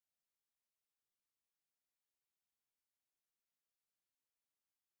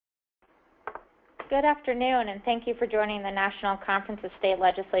Good afternoon, and thank you for joining the National Conference of State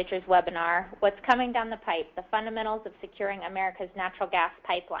Legislatures webinar, What's Coming Down the Pipe, the Fundamentals of Securing America's Natural Gas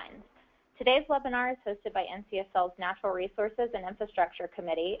Pipelines. Today's webinar is hosted by NCSL's Natural Resources and Infrastructure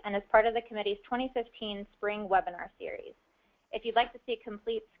Committee and is part of the committee's 2015 Spring Webinar Series. If you'd like to see a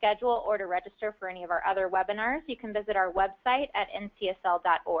complete schedule or to register for any of our other webinars, you can visit our website at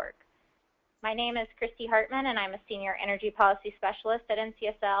ncsl.org. My name is Christy Hartman, and I'm a Senior Energy Policy Specialist at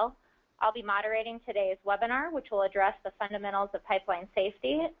NCSL. I'll be moderating today's webinar, which will address the fundamentals of pipeline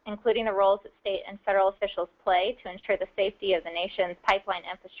safety, including the roles that state and federal officials play to ensure the safety of the nation's pipeline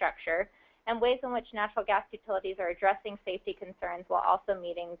infrastructure, and ways in which natural gas utilities are addressing safety concerns while also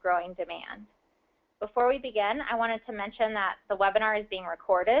meeting growing demand. Before we begin, I wanted to mention that the webinar is being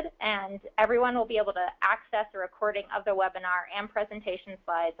recorded, and everyone will be able to access a recording of the webinar and presentation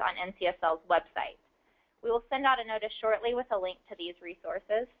slides on NCSL's website. We will send out a notice shortly with a link to these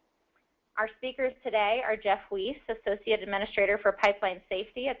resources. Our speakers today are Jeff Weiss, Associate Administrator for Pipeline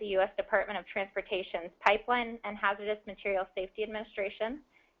Safety at the U.S. Department of Transportation's Pipeline and Hazardous Materials Safety Administration,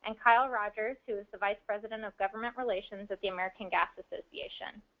 and Kyle Rogers, who is the Vice President of Government Relations at the American Gas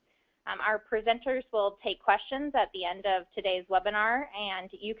Association. Our presenters will take questions at the end of today's webinar, and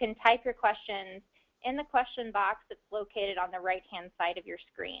you can type your questions in the question box that's located on the right-hand side of your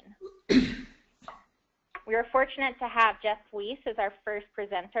screen. We are fortunate to have Jeff Weiss as our first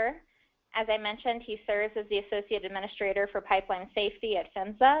presenter. As I mentioned, he serves as the Associate Administrator for Pipeline Safety at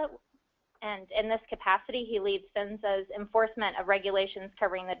PHMSA, and in this capacity, he leads PHMSA's enforcement of regulations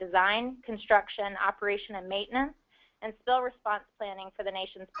covering the design, construction, operation, and maintenance, and spill response planning for the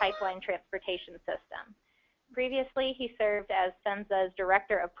nation's pipeline transportation system. Previously, he served as PHMSA's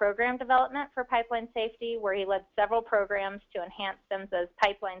Director of Program Development for Pipeline Safety, where he led several programs to enhance PHMSA's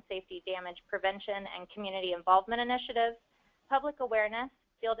pipeline safety damage prevention and community involvement initiatives, public awareness,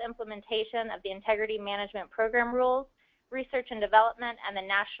 field implementation of the Integrity Management Program rules, research and development, and the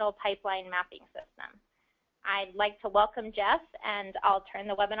National Pipeline Mapping System. I'd like to welcome Jeff, and I'll turn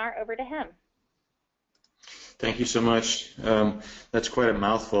the webinar over to him. Thank you so much. That's quite a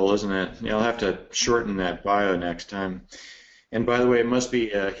mouthful, isn't it? I'll have to shorten that bio next time. And by the way, it must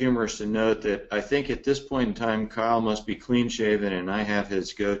be humorous to note that I think at this point in time, Kyle must be clean-shaven and I have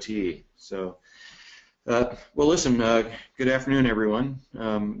his goatee. So. Well, listen, good afternoon, everyone.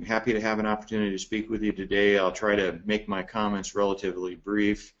 Happy to have an opportunity to speak with you today. I'll try to make my comments relatively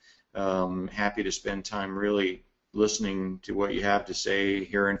brief. Happy to spend time really listening to what you have to say,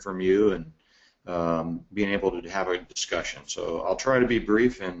 hearing from you, and being able to have a discussion. So I'll try to be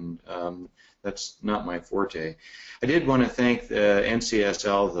brief, and that's not my forte. I did want to thank the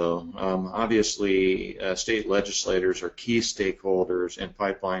NCSL, though. Obviously, state legislators are key stakeholders in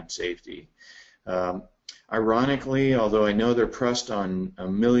pipeline safety. Ironically, although I know they're pressed on a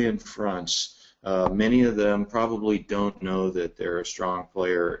million fronts, many of them probably don't know that they're a strong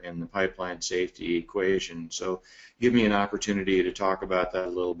player in the pipeline safety equation. So give me an opportunity to talk about that a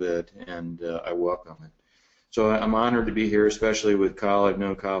little bit, and I welcome it. So I'm honored to be here, especially with Kyle. I've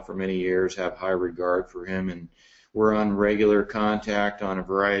known Kyle for many years, have high regard for him, and we're on regular contact on a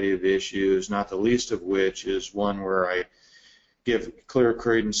variety of issues, not the least of which is one where I give clear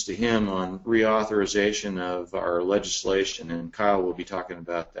credence to him on reauthorization of our legislation, and Kyle will be talking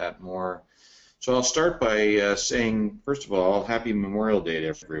about that more. So I'll start by saying, first of all, happy Memorial Day to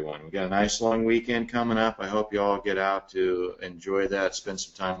everyone. We've got a nice long weekend coming up. I hope you all get out to enjoy that, spend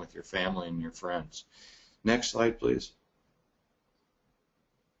some time with your family and your friends. Next slide, please.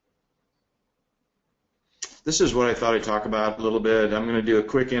 This is what I thought I'd talk about a little bit. I'm going to do a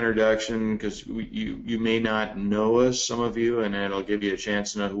quick introduction because you may not know us, some of you, and it'll give you a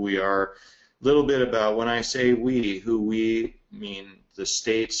chance to know who we are. A little bit about when I say we, who we mean the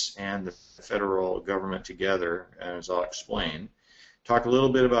states and the federal government together, as I'll explain. Talk a little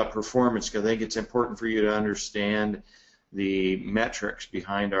bit about performance because I think it's important for you to understand the metrics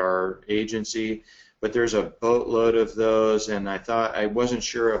behind our agency. But there's a boatload of those, and I wasn't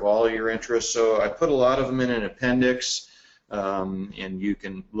sure of all your interests, so I put a lot of them in an appendix, and you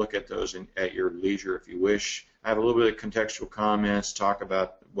can look at those at your leisure if you wish. I have a little bit of contextual comments, talk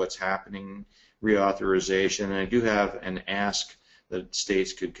about what's happening, reauthorization, and I do have an ask that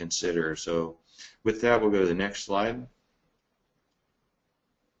states could consider. So with that, we'll go to the next slide.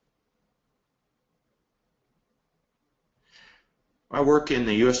 I work in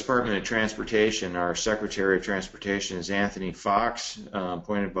the U.S. Department of Transportation. Our Secretary of Transportation is Anthony Fox,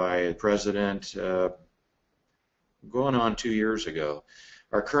 appointed by the President going on 2 years ago.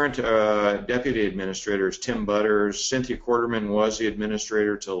 Our current Deputy Administrator is Tim Butters. Cynthia Quarterman was the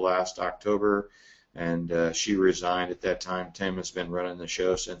Administrator till last October, and she resigned at that time. Tim has been running the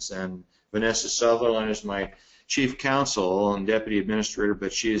show since then. Vanessa Sutherland is my chief counsel and deputy administrator,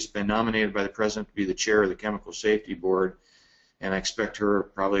 but she has been nominated by the president to be the chair of the Chemical Safety Board, and I expect her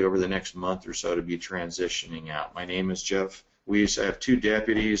probably over the next month or so to be transitioning out. My name is Jeff Weiss. I have two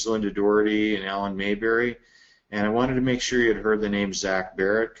deputies, Linda Doherty and Alan Mayberry, and I wanted to make sure you had heard the name Zach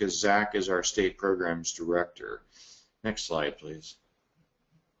Barrett, because Zach is our state programs director. Next slide, please.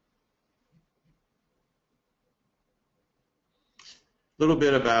 A little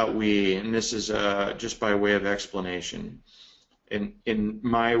bit about we, and this is just by way of explanation. In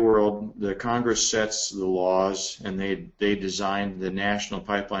my world, the Congress sets the laws, and they designed the National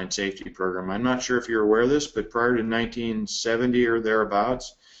Pipeline Safety Program. I'm not sure if you're aware of this, but prior to 1970 or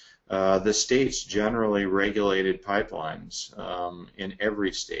thereabouts, the states generally regulated pipelines in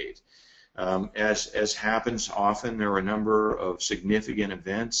every state. As happens often, there were a number of significant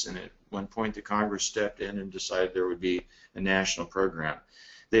events, and at one point the Congress stepped in and decided there would be a national program.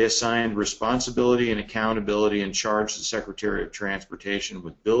 They assigned responsibility and accountability and charged the Secretary of Transportation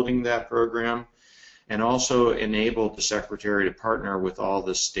with building that program, and also enabled the Secretary to partner with all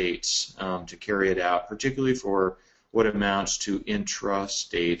the states to carry it out, particularly for what amounts to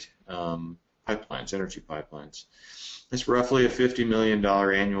intrastate pipelines, energy pipelines. It's roughly a $50 million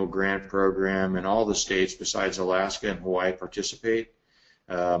annual grant program, and all the states besides Alaska and Hawaii participate.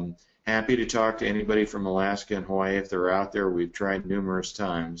 Happy to talk to anybody from Alaska and Hawaii if they're out there. We've tried numerous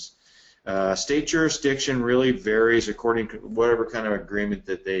times. State jurisdiction really varies according to whatever kind of agreement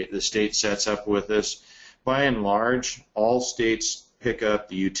that the state sets up with us. By and large, all states pick up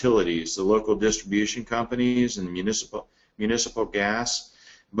the utilities, the local distribution companies and municipal gas,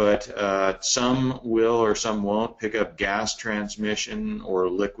 but some will or some won't pick up gas transmission or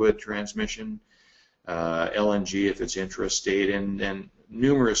liquid transmission, LNG if it's intrastate, and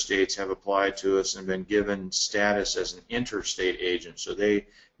numerous states have applied to us and been given status as an interstate agent, so they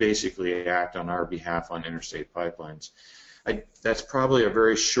basically act on our behalf on interstate pipelines. That's probably a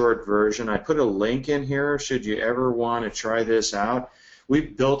very short version. I put a link in here should you ever want to try this out.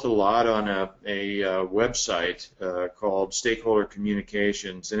 We've built a lot on a website called Stakeholder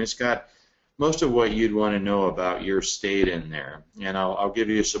Communications, and it's got most of what you'd want to know about your state in there, and I'll give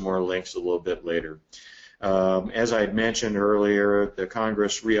you some more links a little bit later. As I had mentioned earlier, the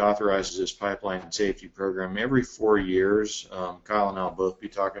Congress reauthorizes this pipeline safety program every 4 years. Kyle and I will both be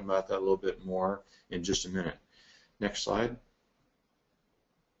talking about that a little bit more in just a minute. Next slide.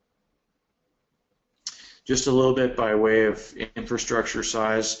 Just a little bit by way of infrastructure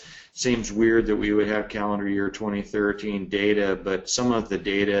size. Seems weird that we would have calendar year 2013 data, but some of the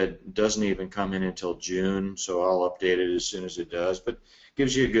data doesn't even come in until June, so I'll update it as soon as it does. But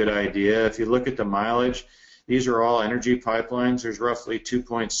gives you a good idea. If you look at the mileage, these are all energy pipelines. There's roughly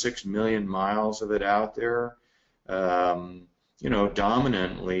 2.6 million miles of it out there. You know,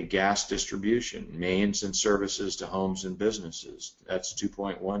 dominantly gas distribution, mains and services to homes and businesses. That's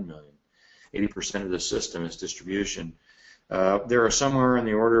 2.1 million. 80% of the system is distribution. There are somewhere in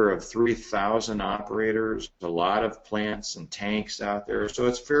the order of 3,000 operators, a lot of plants and tanks out there. So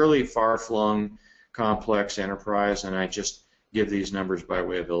it's fairly far-flung, complex enterprise, and I just give these numbers by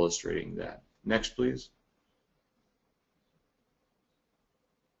way of illustrating that. Next, please.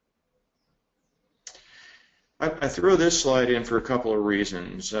 I throw this slide in for a couple of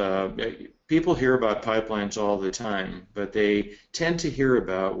reasons. People hear about pipelines all the time, but they tend to hear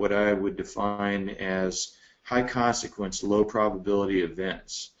about what I would define as high consequence, low probability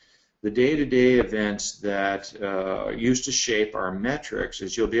events. The day-to-day events that used to shape our metrics,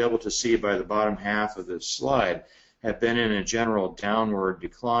 as you'll be able to see by the bottom half of this slide, have been in a general downward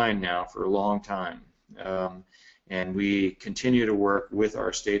decline now for a long time. And we continue to work with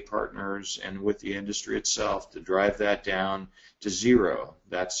our state partners and with the industry itself to drive that down to zero.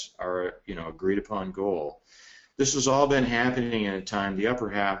 That's our agreed upon goal. This has all been happening in a time, the upper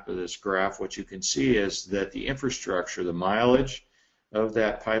half of this graph, what you can see is that the infrastructure, the mileage of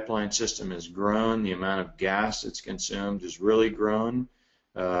that pipeline system has grown, the amount of gas that's consumed has really grown.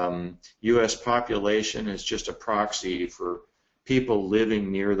 U.S. population is just a proxy for people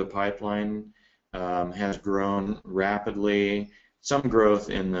living near the pipeline. Has grown rapidly, some growth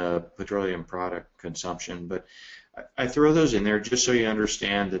in the petroleum product consumption, but I throw those in there just so you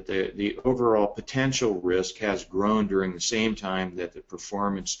understand that the overall potential risk has grown during the same time that the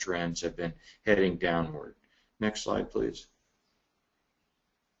performance trends have been heading downward. Next slide, please.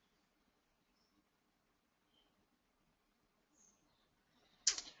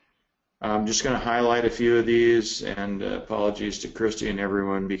 I'm just going to highlight a few of these, and apologies to Christy and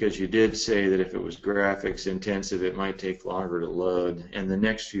everyone because you did say that if it was graphics intensive it might take longer to load, and the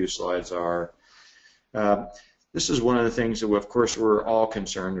next few slides are. This is one of the things that, of course, we're all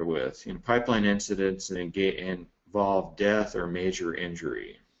concerned with. Pipeline incidents that involve death or major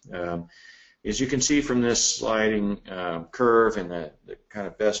injury. As you can see from this sliding curve and the kind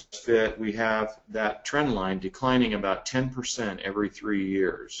of best fit, we have that trend line declining about 10% every 3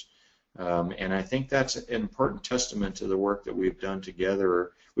 years. And I think that's an important testament to the work that we've done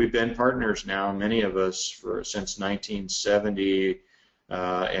together. We've been partners now, many of us, since 1970,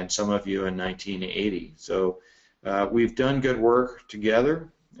 and some of you in 1980. So we've done good work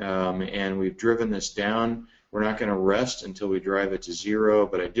together, and we've driven this down. We're not going to rest until we drive it to zero,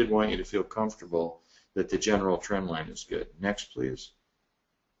 but I did want you to feel comfortable that the general trend line is good. Next, please.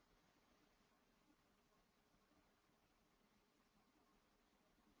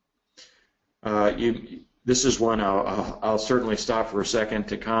 This is one I'll certainly stop for a second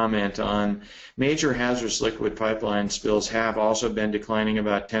to comment on. Major hazardous liquid pipeline spills have also been declining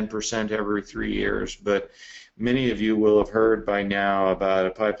about 10% every 3 years, but many of you will have heard by now about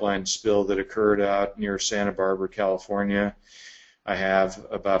a pipeline spill that occurred out near Santa Barbara, California. I have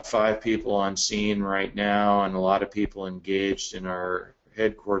about 5 people on scene right now and a lot of people engaged in our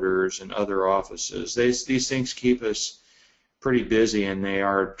headquarters and other offices. These things keep us pretty busy, and they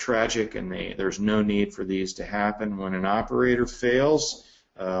are tragic, and there's no need for these to happen. When an operator fails,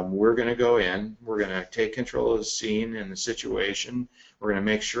 we're going to go in, we're going to take control of the scene and the situation, we're going to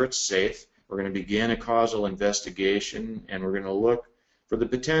make sure it's safe, we're going to begin a causal investigation, and we're going to look for the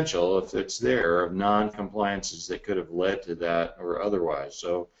potential, if it's there, of non-compliances that could have led to that or otherwise.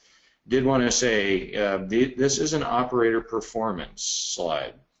 So did want to say this is an operator performance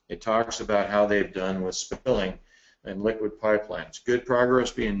slide. It talks about how they've done with spilling and liquid pipelines. Good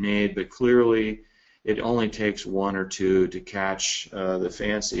progress being made, but clearly it only takes 1 or 2 to catch the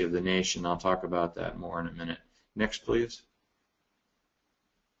fancy of the nation. I'll talk about that more in a minute. Next, please.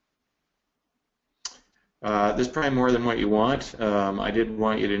 This is probably more than what you want. I did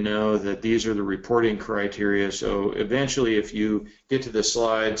want you to know that these are the reporting criteria, so eventually if you get to the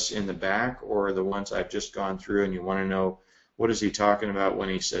slides in the back or the ones I've just gone through and you want to know what is he talking about when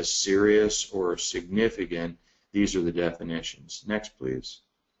he says serious or significant, these are the definitions. Next, please.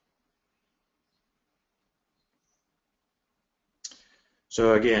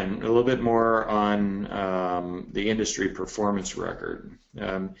 So again, a little bit more on the industry performance record.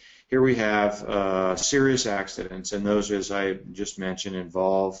 Here we have serious accidents, and those, as I just mentioned,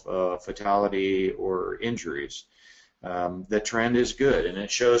 involve fatality or injuries. The trend is good, and it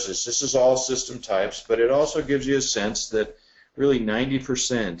shows us this is all system types, but it also gives you a sense that really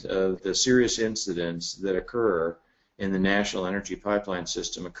 90% of the serious incidents that occur in the national energy pipeline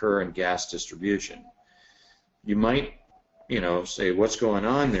system occur in gas distribution. You might, say what's going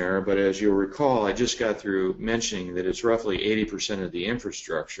on there, but as you'll recall, I just got through mentioning that it's roughly 80% of the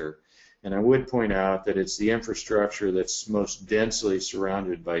infrastructure, and I would point out that it's the infrastructure that's most densely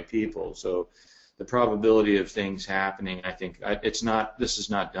surrounded by people. So the probability of things happening, I think, this is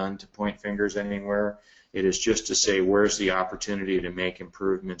not done to point fingers anywhere. It is just to say where's the opportunity to make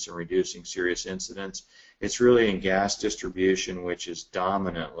improvements in reducing serious incidents. It's really in gas distribution, which is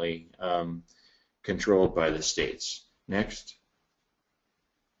dominantly controlled by the states. Next.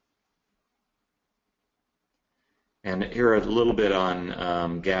 And here a little bit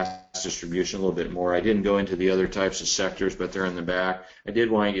on gas distribution, a little bit more. I didn't go into the other types of sectors, but they're in the back. I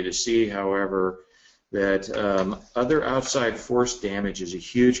did want you to see, however, that other outside force damage is a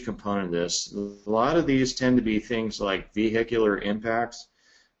huge component of this. A lot of these tend to be things like vehicular impacts,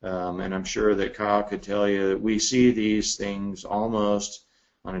 and I'm sure that Kyle could tell you that we see these things almost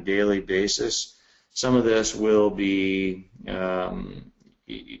on a daily basis. Some of this will be,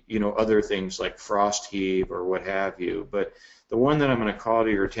 other things like frost heave or what have you, but the one that I'm going to call to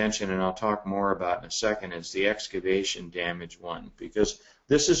your attention, and I'll talk more about in a second, is the excavation damage one, because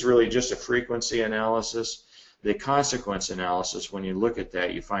this is really just a frequency analysis. The consequence analysis, when you look at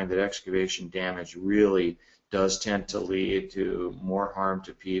that, you find that excavation damage really does tend to lead to more harm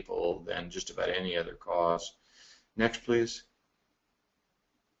to people than just about any other cause. Next, please.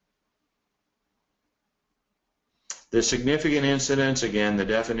 The significant incidents, again, the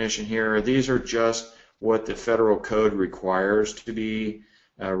definition here, these are just what the federal code requires to be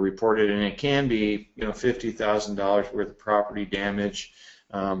reported, and it can be, $50,000 worth of property damage,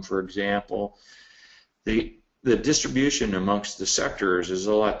 for example. The distribution amongst the sectors is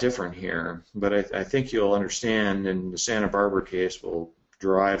a lot different here, but I think you'll understand, and the Santa Barbara case will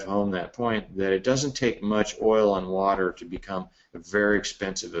drive home that point, that it doesn't take much oil and water to become a very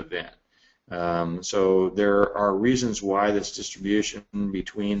expensive event. So there are reasons why this distribution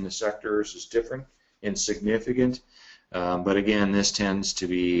between the sectors is different and significant. But again, this tends to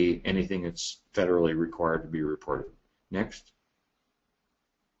be anything that's federally required to be reported. Next.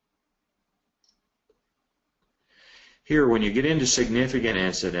 Here, when you get into significant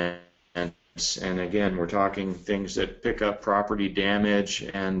incidents, and again, we're talking things that pick up property damage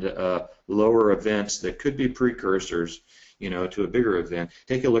and lower events that could be precursors, to a bigger event.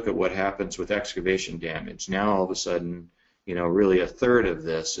 Take a look at what happens with excavation damage. Now, all of a sudden, really a third of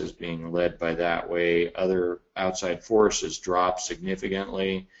this is being led by that way. Other outside forces drop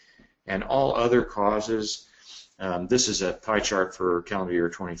significantly, and all other causes. This is a pie chart for calendar year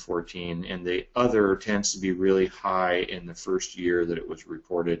 2014, and the other tends to be really high in the first year that it was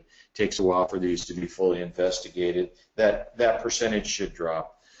reported. It takes a while for these to be fully investigated. That percentage should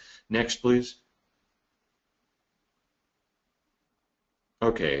drop. Next, please.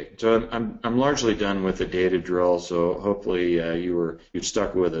 Okay, so I'm largely done with the data drill, so hopefully you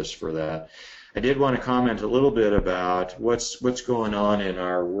stuck with us for that. I did want to comment a little bit about what's going on in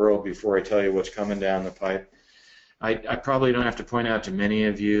our world before I tell you what's coming down the pipe. I probably don't have to point out to many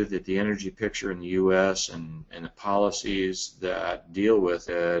of you that the energy picture in the U.S. and the policies that deal with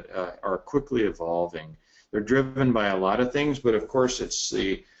it are quickly evolving. They're driven by a lot of things, but of course it's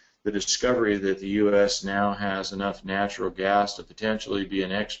the discovery that the U.S. now has enough natural gas to potentially be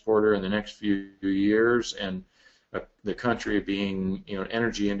an exporter in the next few years, and the country being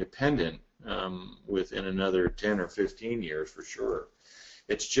energy independent within another 10 or 15 years for sure.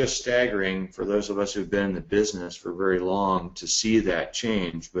 It's just staggering for those of us who've been in the business for very long to see that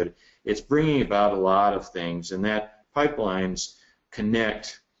change, but it's bringing about a lot of things, and that pipelines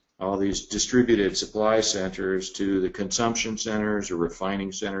connect all these distributed supply centers to the consumption centers or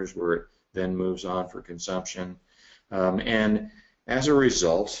refining centers where it then moves on for consumption. And as a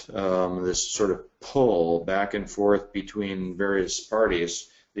result, this sort of pull back and forth between various parties,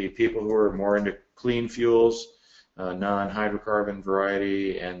 the people who are more into clean fuels, non-hydrocarbon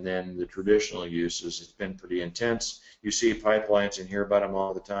variety, and then the traditional uses, it's been pretty intense. You see pipelines and hear about them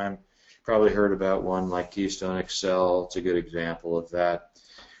all the time. Probably heard about one like Keystone XL. It's a good example of that.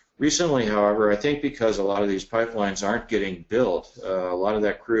 Recently, however, I think because a lot of these pipelines aren't getting built, a lot of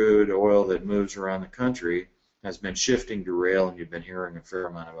that crude oil that moves around the country has been shifting to rail, and you've been hearing a fair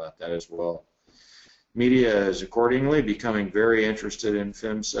amount about that as well. Media is accordingly becoming very interested in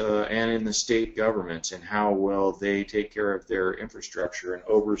PHMSA and in the state governments and how well they take care of their infrastructure and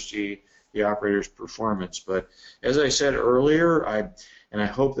oversee the operator's performance. But as I said earlier, and I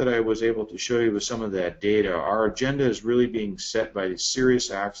hope that I was able to show you with some of that data, our agenda is really being set by these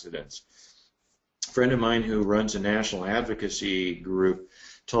serious accidents. A friend of mine who runs a national advocacy group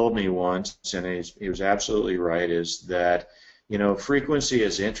told me once, and he was absolutely right, is that frequency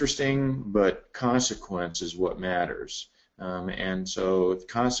is interesting, but consequence is what matters. And so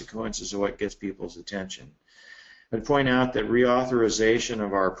consequence is what gets people's attention. I'd point out that reauthorization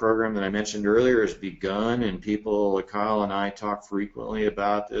of our program that I mentioned earlier has begun, and people like Kyle and I talk frequently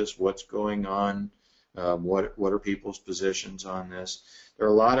about this, what's going on, what are people's positions on this. There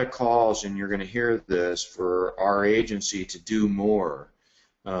are a lot of calls, and you're going to hear this, for our agency to do more.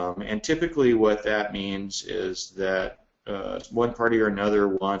 And typically what that means is that one party or another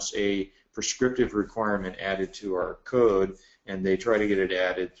wants a prescriptive requirement added to our code, and they try to get it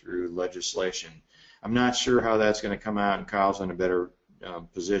added through legislation. I'm not sure how that's going to come out, and Kyle's in a better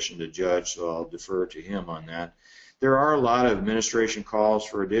position to judge, so I'll defer to him on that. There are a lot of administration calls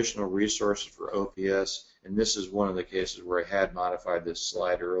for additional resources for OPS, and this is one of the cases where I had modified this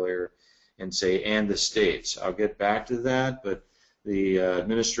slide earlier and say, and the states. I'll get back to that, but the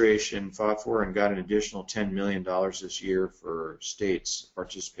administration fought for and got an additional $10 million this year for states'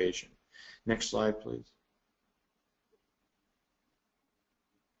 participation. Next slide, please.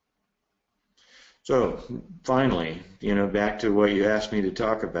 So finally, back to what you asked me to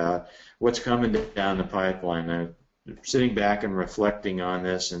talk about, what's coming down the pipeline. I'm sitting back and reflecting on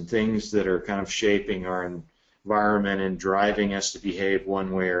this and things that are kind of shaping our environment and driving us to behave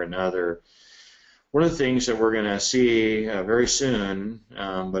one way or another. One of the things that we're going to see very soon,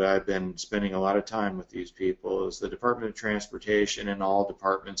 but I've been spending a lot of time with these people, is the Department of Transportation, and all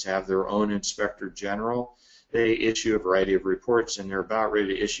departments have their own Inspector General. They issue a variety of reports, and they're about ready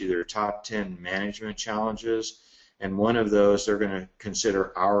to issue their top 10 management challenges, and one of those, they're going to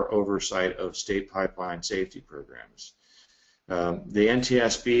consider our oversight of state pipeline safety programs. The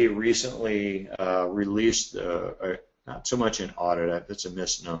NTSB recently released not so much an audit, that's a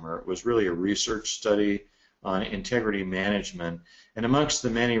misnomer. It was really a research study on integrity management. And amongst the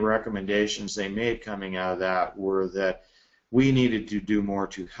many recommendations they made coming out of that were that we needed to do more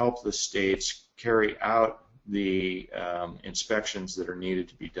to help the states carry out the inspections that are needed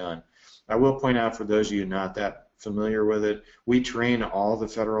to be done. I will point out, for those of you not that familiar with it, we train all the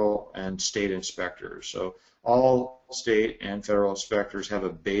federal and state inspectors. So all state and federal inspectors have a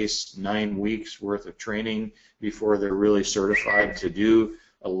base 9 weeks worth of training before they're really certified to do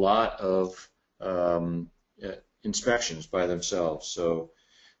a lot of inspections by themselves. So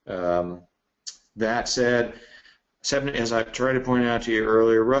that said, as I tried to point out to you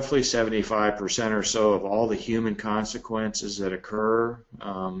earlier, roughly 75% or so of all the human consequences that occur,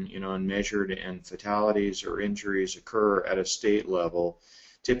 and measured in fatalities or injuries occur at a state level,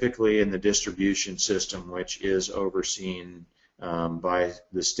 typically in the distribution system, which is overseen by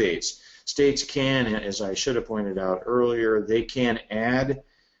the states. States can, as I should have pointed out earlier, they can add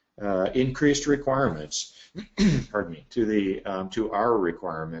increased requirements, pardon me, to our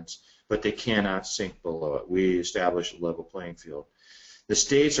requirements, but they cannot sink below it. We establish a level playing field. The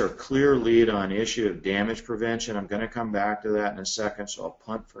states are clear lead on issue of damage prevention. I'm going to come back to that in a second, so I'll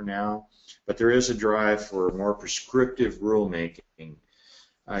punt for now. But there is a drive for more prescriptive rulemaking.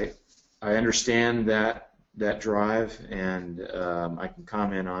 I understand that drive, and I can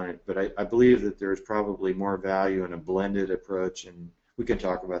comment on it, but I believe that there's probably more value in a blended approach, and we can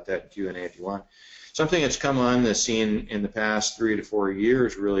talk about that in Q&A if you want. Something that's come on the scene in the past 3 to 4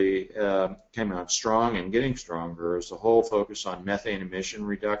 years really came out strong and getting stronger is the whole focus on methane emission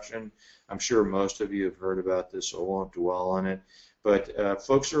reduction. I'm sure most of you have heard about this, so I won't dwell on it. But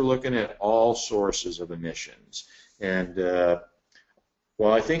folks are looking at all sources of emissions. And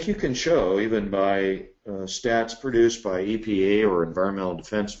while I think you can show, even by stats produced by EPA or Environmental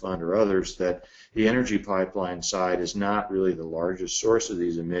Defense Fund or others, that the energy pipeline side is not really the largest source of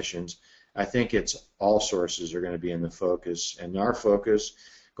these emissions, I think it's all sources are going to be in the focus, and our focus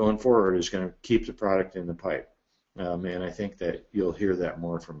going forward is going to keep the product in the pipe. And I think that you'll hear that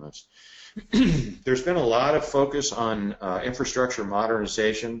more from us. There's been a lot of focus on infrastructure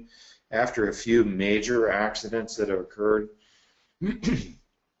modernization after a few major accidents that have occurred.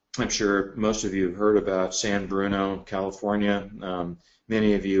 I'm sure most of you have heard about San Bruno, California.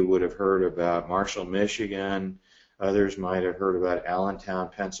 Many of you would have heard about Marshall, Michigan. Others might have heard about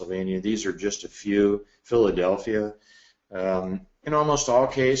Allentown, Pennsylvania. These are just a few. Philadelphia. In almost all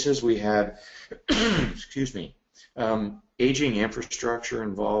cases, we had, excuse me, aging infrastructure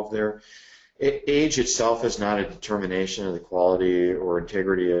involved there. Age itself is not a determination of the quality or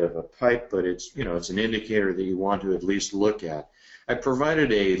integrity of a pipe, but it's an indicator that you want to at least look at. I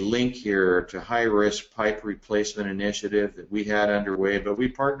provided a link here to high-risk pipe replacement initiative that we had underway, but we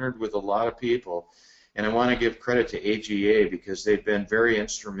partnered with a lot of people. And I want to give credit to AGA because they've been very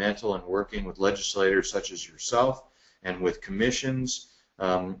instrumental in working with legislators such as yourself and with commissions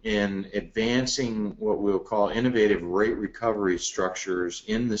in advancing what we'll call innovative rate recovery structures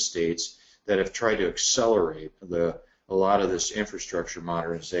in the states that have tried to accelerate a lot of this infrastructure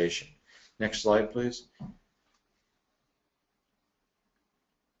modernization. Next slide, please.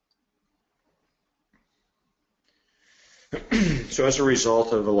 So as a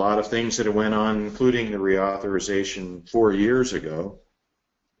result of a lot of things that went on, including the reauthorization 4 years ago,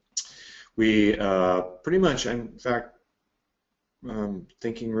 we pretty much, in fact,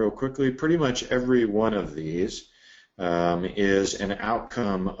 thinking real quickly, pretty much every one of these is an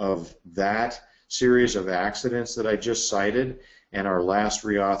outcome of that series of accidents that I just cited and our last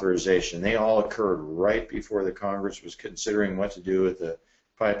reauthorization. They all occurred right before the Congress was considering what to do with the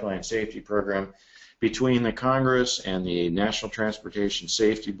pipeline safety program. Between the Congress and the National Transportation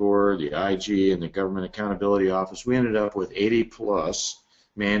Safety Board, the IG, and the Government Accountability Office, we ended up with 80-plus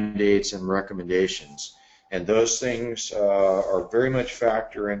mandates and recommendations. And those things are very much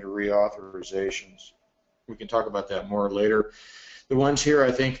factor into reauthorizations. We can talk about that more later. The ones here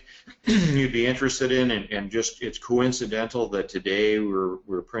I think you'd be interested in, and just it's coincidental that today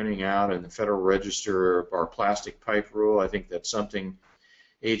we're printing out in the Federal Register our plastic pipe rule. I think that's something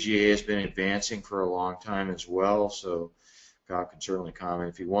AGA has been advancing for a long time as well, so Kyle can certainly comment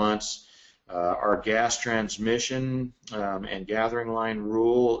if he wants. Our gas transmission and gathering line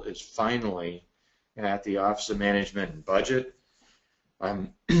rule is finally at the Office of Management and Budget.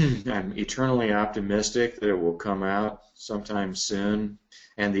 I'm eternally optimistic that it will come out sometime soon.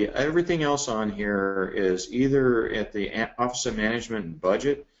 And everything else on here is either at the Office of Management and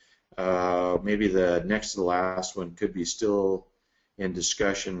Budget, maybe the next to the last one could be still in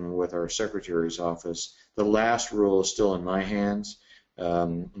discussion with our Secretary's office. The last rule is still in my hands,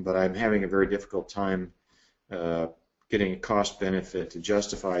 but I'm having a very difficult time getting a cost benefit to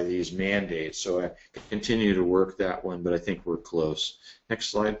justify these mandates, so I continue to work that one, but I think we're close. Next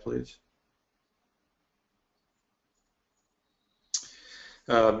slide, please.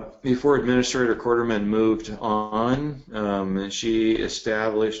 Before Administrator Quarterman moved on, she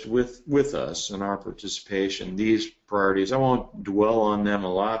established with us and our participation these priorities. I won't dwell on them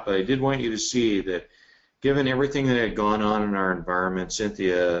a lot, but I did want you to see that given everything that had gone on in our environment,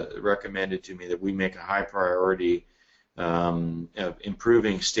 Cynthia recommended to me that we make a high priority of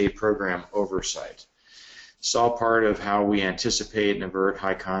improving state program oversight. It's all part of how we anticipate and avert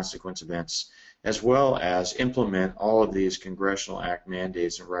high consequence events, as well as implement all of these Congressional Act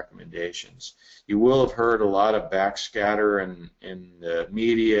mandates and recommendations. You will have heard a lot of backscatter in the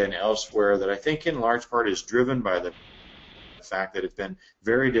media and elsewhere that I think in large part is driven by the fact that it's been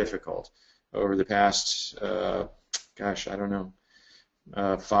very difficult over the past, gosh, I don't know,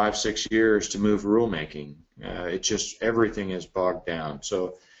 5-6 years to move rulemaking. It just, everything is bogged down.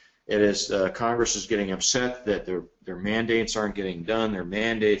 So it is, Congress is getting upset that their mandates aren't getting done. Their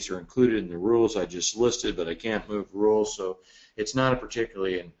mandates are included in the rules I just listed, but I can't move rules, so it's not a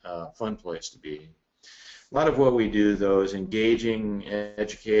particularly fun place to be. A lot of what we do, though, is engaging,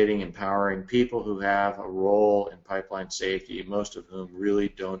 educating, empowering people who have a role in pipeline safety, most of whom really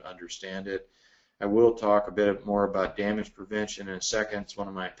don't understand it. I will talk a bit more about damage prevention in a second. It's one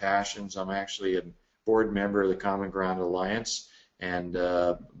of my passions. I'm actually a board member of the Common Ground Alliance, and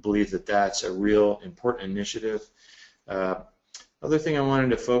believe that that's a real important initiative. Other thing I wanted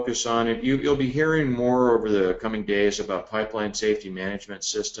to focus on, you'll be hearing more over the coming days about pipeline safety management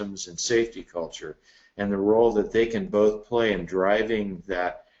systems and safety culture and the role that they can both play in driving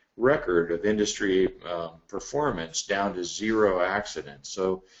that record of industry performance down to 0 accidents.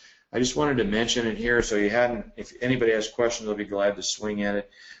 So I just wanted to mention it here so you hadn't, if anybody has questions, I'll be glad to swing at it.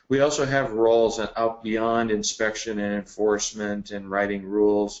 We also have roles out beyond inspection and enforcement and writing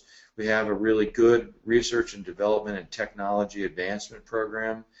rules. We have a really good research and development and technology advancement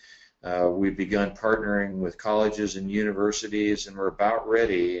program. We've begun partnering with colleges and universities, and we're about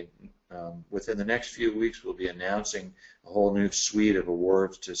ready. Within the next few weeks, we'll be announcing a whole new suite of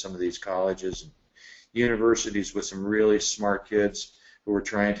awards to some of these colleges and universities with some really smart kids who are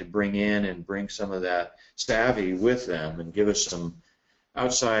trying to bring in and bring some of that savvy with them and give us some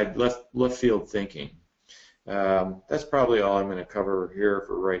outside left field thinking. That's probably all I'm going to cover here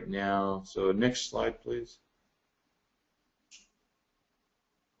for right now. So next slide, please.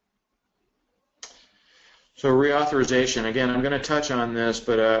 So reauthorization, again, I'm going to touch on this,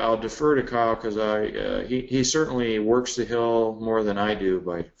 but I'll defer to Kyle because he certainly works the Hill more than I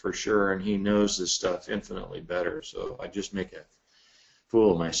do, for sure, and he knows this stuff infinitely better. So I just make a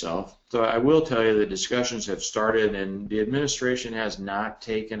fool of myself. So I will tell you that discussions have started, and the administration has not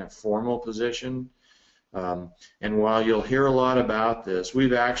taken a formal position. And while you'll hear a lot about this,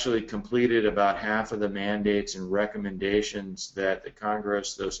 we've actually completed about half of the mandates and recommendations that the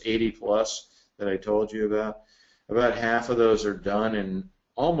Congress, those 80 plus that I told you about half of those are done, and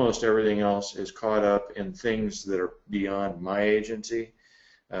almost everything else is caught up in things that are beyond my agency.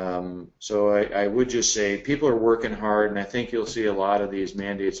 So I would just say people are working hard, and I think you'll see a lot of these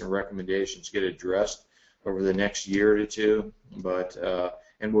mandates and recommendations get addressed over the next year to two, but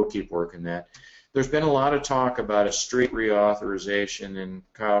and we'll keep working that. There's been a lot of talk about a straight reauthorization, and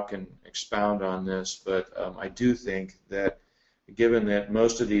Kyle can expound on this, but I do think that given that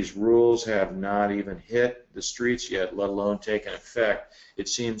most of these rules have not even hit the streets yet, let alone taken effect, it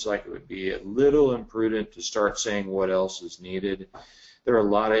seems like it would be a little imprudent to start saying what else is needed. There are a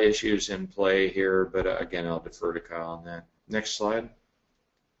lot of issues in play here, but again, I'll defer to Kyle on that. Next slide.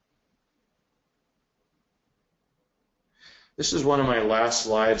 This is one of my last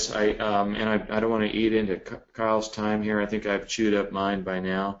slides, I don't want to eat into Kyle's time here. I think I've chewed up mine by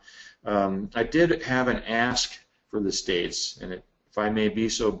now. I did have an ask for the states, and if I may be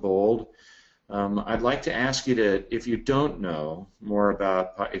so bold, I'd like to ask you to, if you don't know much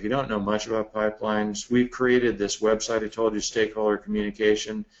about pipelines, we've created this website I told you, stakeholder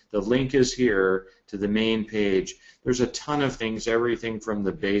communication. The link is here to the main page. There's a ton of things, everything from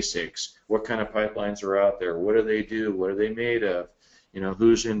the basics. What kind of pipelines are out there? What do they do? What are they made of? You know,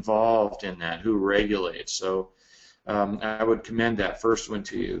 who's involved in that? Who regulates? So I would commend that first one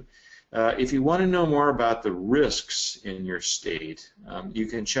to you. If you want to know more about the risks in your state, you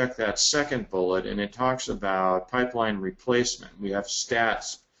can check that second bullet, and it talks about pipeline replacement. We have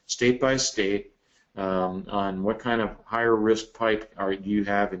stats state by state on what kind of higher risk pipe do you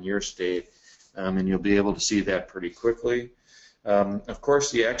have in your state, and you'll be able to see that pretty quickly. Of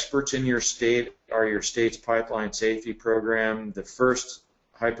course, the experts in your state are your state's pipeline safety program. The first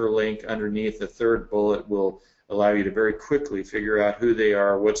hyperlink underneath the third bullet will allow you to very quickly figure out who they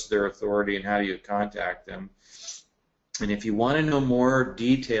are, what's their authority, and how do you contact them. And if you want to know more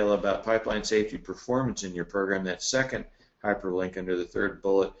detail about pipeline safety performance in your program, that second hyperlink under the third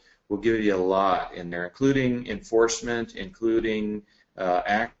bullet will give you a lot in there, including enforcement, including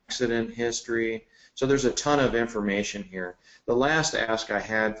accident history. So there's a ton of information here. The last ask I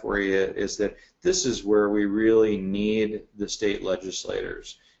had for you is that this is where we really need the state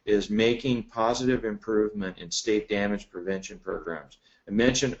legislators, is making positive improvement in state damage prevention programs. I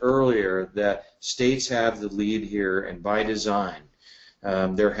mentioned earlier that states have the lead here, and by design.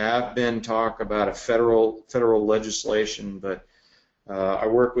 There have been talk about a federal legislation, but I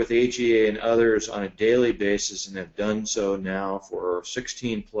work with HEA and others on a daily basis and have done so now for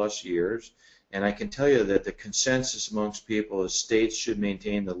 16 plus years. And I can tell you that the consensus amongst people is states should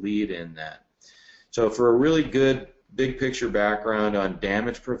maintain the lead in that. So for a really good big picture background on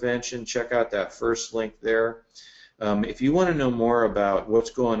damage prevention, check out that first link there. If you want to know more about what's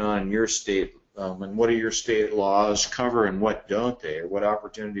going on in your state and what do your state laws cover and what don't they, or what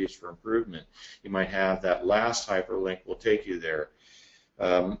opportunities for improvement you might have, that last hyperlink will take you there.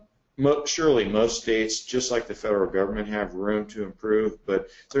 Surely most states, just like the federal government, have room to improve, but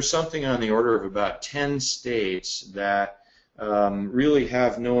there's something on the order of about 10 states that really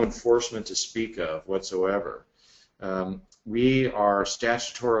have no enforcement to speak of whatsoever. We are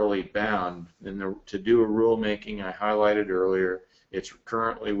statutorily bound to do a rulemaking I highlighted earlier. It's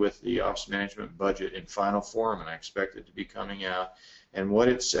currently with the Office of Management Budget in final form, and I expect it to be coming out. And what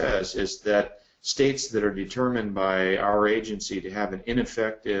it says is that states that are determined by our agency to have an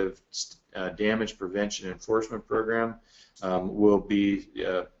ineffective damage prevention enforcement program will be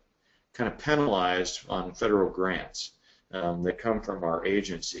kind of penalized on federal grants that come from our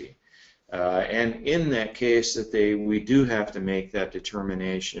agency. And in that case, that we do have to make that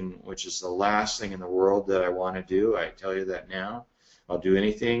determination, which is the last thing in the world that I want to do. I tell you that now. I'll do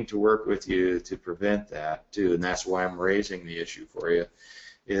anything to work with you to prevent that too, and that's why I'm raising the issue for you,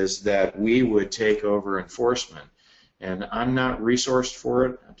 is that we would take over enforcement. And I'm not resourced for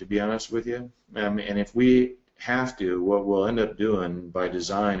it, to be honest with you. And if we have to, what we'll end up doing by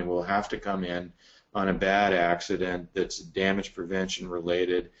design, we'll have to come in on a bad accident that's damage prevention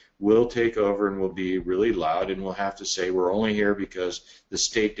related. We'll take over and we'll be really loud, and we'll have to say we're only here because the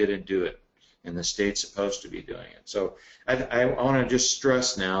state didn't do it, and the state's supposed to be doing it. So I want to just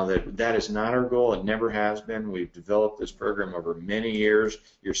stress now that that is not our goal. It never has been. We've developed this program over many years.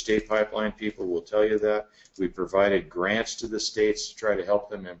 Your state pipeline people will tell you that. We've provided grants to the states to try to help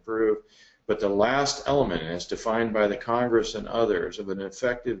them improve. But the last element, as defined by the Congress and others, of an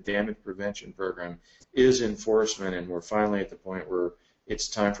effective damage prevention program is enforcement, and we're finally at the point where it's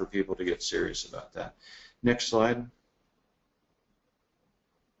time for people to get serious about that. Next slide.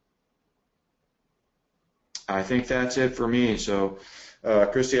 I think that's it for me. So,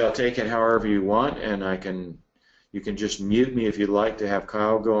 Christy, I'll take it however you want, and you can just mute me if you'd like to have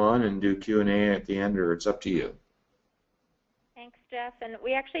Kyle go on and do Q&A at the end, or it's up to you. Thanks, Jeff. And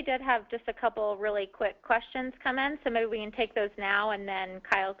we actually did have just a couple really quick questions come in, so maybe we can take those now, and then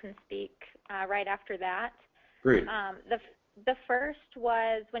Kyle can speak right after that. Great. The first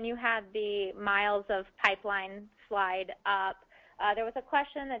was when you had the miles of pipeline slide up. There was a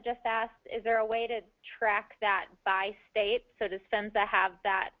question that just asked, is there a way to track that by state? So does PHMSA have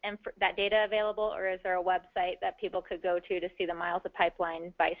that data available, or is there a website that people could go to see the miles of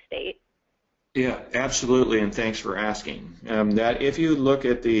pipeline by state? Yeah, absolutely, and thanks for asking. That if you look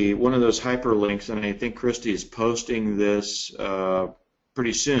at one of those hyperlinks, and I think Christy is posting this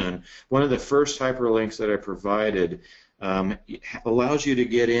pretty soon, one of the first hyperlinks that I provided allows you to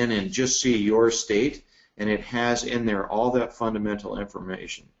get in and just see your state. And it has in there all that fundamental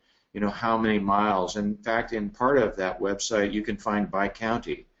information, how many miles. In fact, in part of that website, you can find by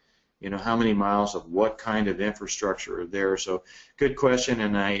county, how many miles of what kind of infrastructure are there. So, good question.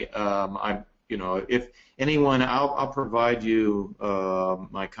 And if anyone, I'll provide you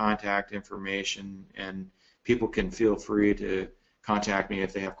my contact information, and people can feel free to contact me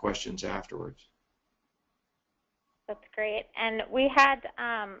if they have questions afterwards. That's great. And we had.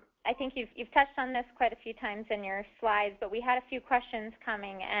 I think you've touched on this quite a few times in your slides, but we had a few questions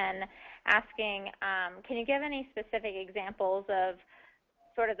coming in asking, can you give any specific examples of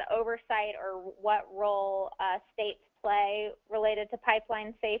sort of the oversight or what role states play related to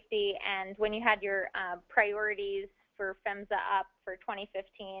pipeline safety? And when you had your priorities for PHMSA up for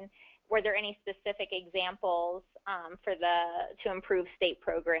 2015, were there any specific examples to improve state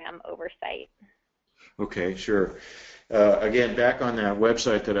program oversight? Okay, sure. Again, back on that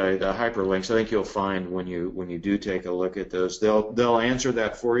website the hyperlinks, I think you'll find when you do take a look at those, they'll answer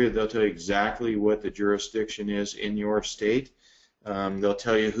that for you. They'll tell you exactly what the jurisdiction is in your state. They'll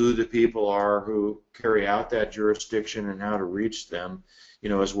tell you who the people are who carry out that jurisdiction and how to reach them,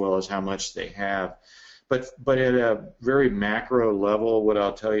 as well as how much they have. but at a very macro level, what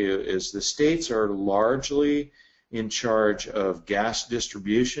I'll tell you is the states are largely in charge of gas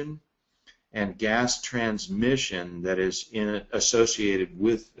distribution and gas transmission that is associated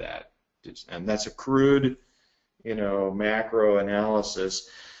with that. And that's a crude, macro analysis.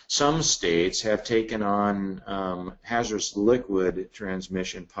 Some states have taken on hazardous liquid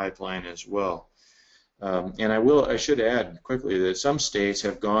transmission pipeline as well. And I should add quickly that some states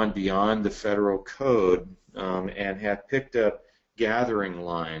have gone beyond the federal code and have picked up gathering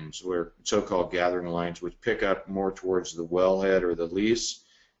lines, where so-called gathering lines, which pick up more towards the wellhead or the lease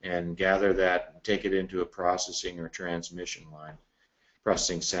and gather that and take it into a processing or transmission line,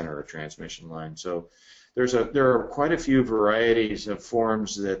 processing center or transmission line. So there are quite a few varieties of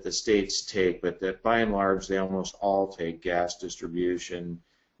forms that the states take, but that by and large they almost all take gas distribution,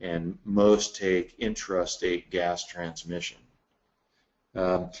 and most take intrastate gas transmission.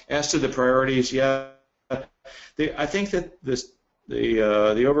 As to the priorities, I think that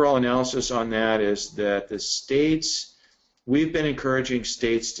the overall analysis on that is that the states, we've been encouraging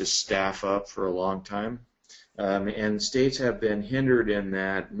states to staff up for a long time, and states have been hindered in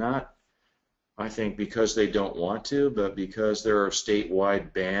that, not I think because they don't want to, but because there are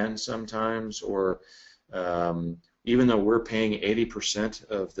statewide bans sometimes, or even though we're paying 80%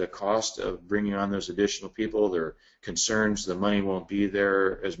 of the cost of bringing on those additional people, there are concerns the money won't be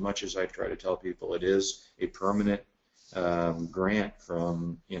there. As much as I try to tell people, it is a permanent grant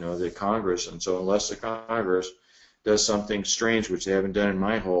from the Congress, and so unless the Congress does something strange, which they haven't done in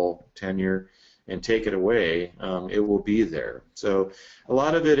my whole tenure, and take it away, it will be there. So a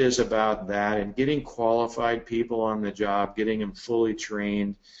lot of it is about that and getting qualified people on the job, getting them fully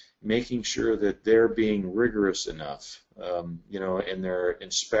trained, making sure that they're being rigorous enough, in their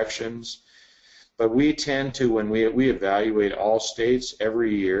inspections. But we tend to, when we evaluate all states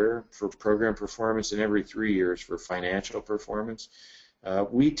every year for program performance and every 3 years for financial performance,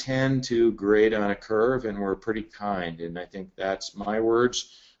 we tend to grade on a curve, and we're pretty kind. And I think that's my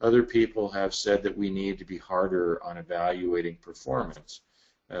words. Other people have said that we need to be harder on evaluating performance.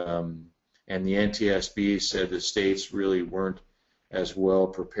 And the NTSB said the states really weren't as well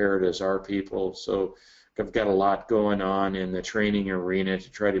prepared as our people. So I've got a lot going on in the training arena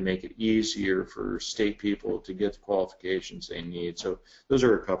to try to make it easier for state people to get the qualifications they need. So those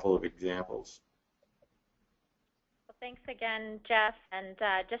are a couple of examples. Well, thanks again, Jeff. And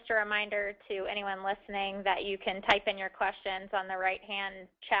just a reminder to anyone listening that you can type in your questions on the right-hand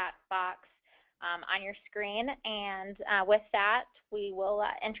chat box on your screen. And with that, we will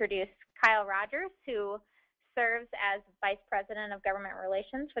introduce Kyle Rogers, who serves as Vice President of Government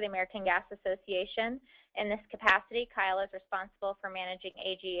Relations for the American Gas Association. In this capacity, Kyle is responsible for managing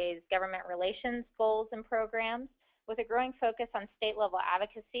AGA's government relations goals and programs, with a growing focus on state-level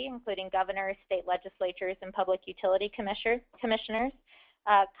advocacy, including governors, state legislatures, and public utility commissioners.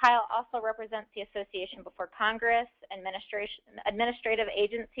 Kyle also represents the association before Congress, administrative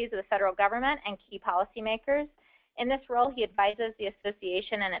agencies of the federal government, and key policymakers. In this role, he advises the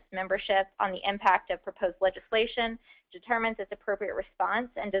association and its membership on the impact of proposed legislation, determines its appropriate response,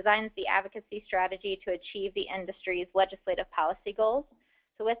 and designs the advocacy strategy to achieve the industry's legislative policy goals.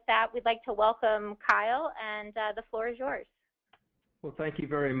 So with that, we'd like to welcome Kyle, and the floor is yours. Well, thank you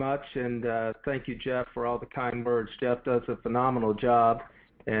very much, and thank you, Jeff, for all the kind words. Jeff does a phenomenal job,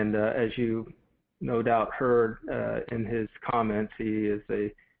 and as you no doubt heard in his comments, he is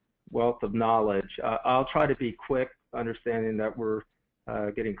a wealth of knowledge. I'll try to be quick, understanding that we're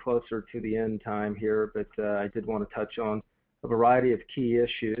getting closer to the end time here, but I did want to touch on a variety of key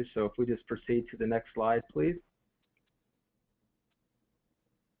issues. So if we just proceed to the next slide, please.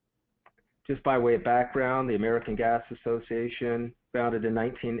 Just by way of background, the American Gas Association, founded in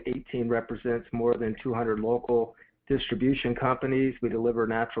 1918, represents more than 200 local distribution companies. We deliver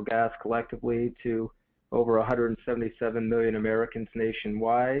natural gas collectively to over 177 million Americans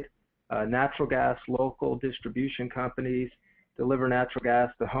nationwide. Natural gas local distribution companies deliver natural gas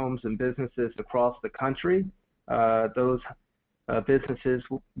to homes and businesses across the country. Those businesses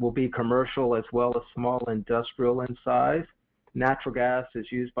will be commercial as well as small industrial in size. Natural gas is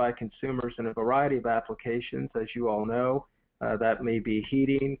used by consumers in a variety of applications, as you all know. That may be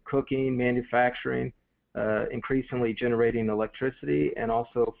heating, cooking, manufacturing, increasingly generating electricity, and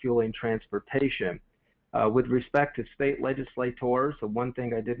also fueling transportation. With respect to state legislators, one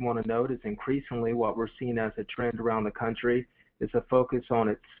thing I did want to note is increasingly what we're seeing as a trend around the country is a focus on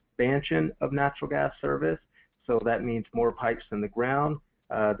expansion of natural gas service. So that means more pipes in the ground.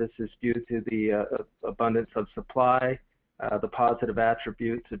 This is due to the abundance of supply, the positive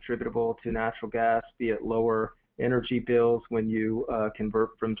attributes attributable to natural gas, be it lower energy bills when you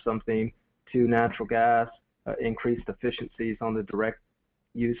convert from something to natural gas, increased efficiencies on the direct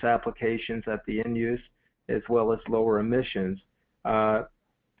use applications at the end use, as well as lower emissions.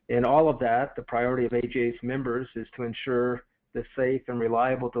 In all of that, the priority of AGA's members is to ensure the safe and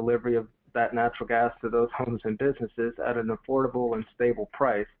reliable delivery of that natural gas to those homes and businesses at an affordable and stable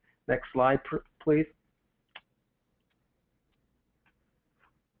price. Next slide, please.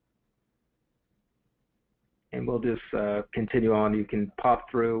 And we'll just continue on. You can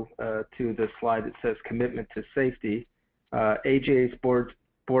pop through to the slide that says commitment to safety. AGA's board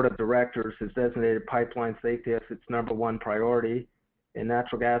of directors has designated pipeline safety as its #1 priority, and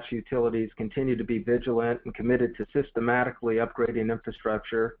natural gas utilities continue to be vigilant and committed to systematically upgrading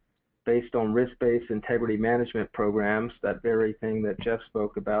infrastructure based on risk-based integrity management programs, that very thing that Jeff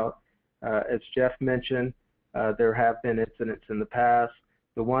spoke about. As Jeff mentioned, there have been incidents in the past.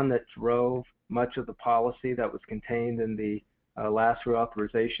 The one that drove much of the policy that was contained in the last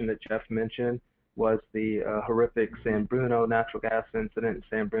reauthorization that Jeff mentioned was the horrific San Bruno natural gas incident in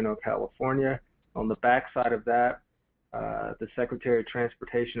San Bruno, California. On the backside of that, the Secretary of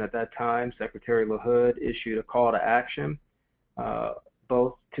Transportation at that time, Secretary LaHood, issued a call to action,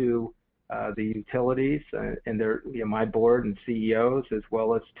 both to the utilities and their, my board and CEOs, as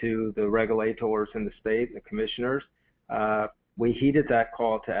well as to the regulators in the state and the commissioners. We heeded that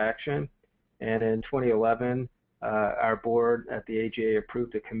call to action, and in 2011, our board at the AGA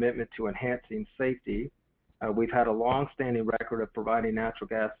approved a commitment to enhancing safety. We've had a long-standing record of providing natural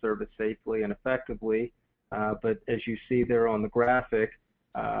gas service safely and effectively, but as you see there on the graphic,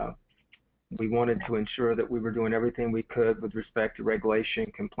 we wanted to ensure that we were doing everything we could with respect to regulation,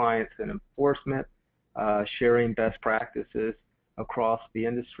 compliance, and enforcement, sharing best practices across the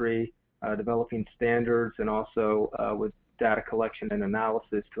industry, developing standards, and also with data collection and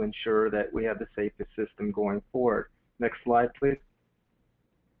analysis to ensure that we have the safest system going forward. Next slide, please.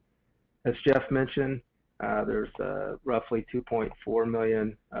 As Jeff mentioned, there's roughly 2.4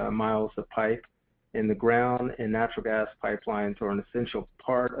 million miles of pipe in the ground, and natural gas pipelines are an essential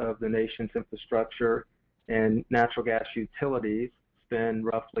part of the nation's infrastructure, and natural gas utilities spend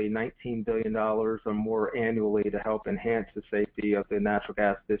roughly $19 billion or more annually to help enhance the safety of the natural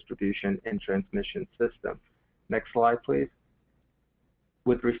gas distribution and transmission system. Next slide, please.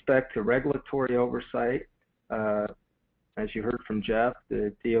 With respect to regulatory oversight, as you heard from Jeff,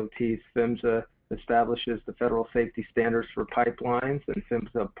 the DOT's PHMSA establishes the federal safety standards for pipelines, and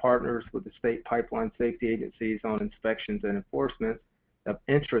PHMSA partners with the state pipeline safety agencies on inspections and enforcement of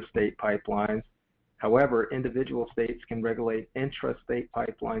intrastate pipelines. However, individual states can regulate intrastate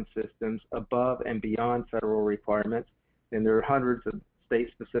pipeline systems above and beyond federal requirements, and there are hundreds of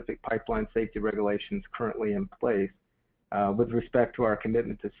state-specific pipeline safety regulations currently in place. With respect to our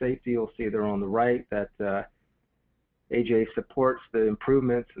commitment to safety, you'll see there on the right that AGA supports the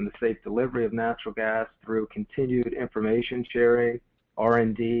improvements in the safe delivery of natural gas through continued information sharing,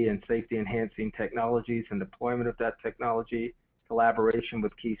 R&D, and safety-enhancing technologies and deployment of that technology, collaboration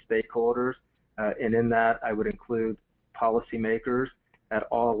with key stakeholders, and in that I would include policymakers at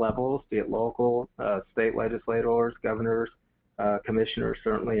all levels, be it local, state legislators, governors, commissioners,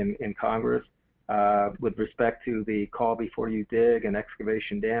 certainly in Congress, with respect to the call before you dig and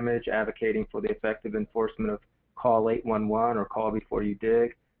excavation damage, advocating for the effective enforcement of call 811 or call before you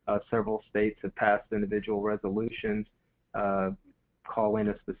dig. Several states have passed individual resolutions calling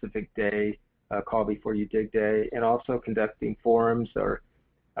a specific day, call before you dig day, and also conducting forums or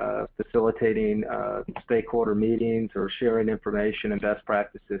facilitating stakeholder meetings or sharing information and best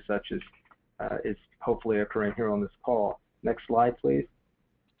practices such as is hopefully occurring here on this call. Next slide, please.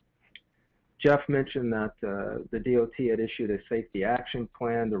 Jeff mentioned that the DOT had issued a safety action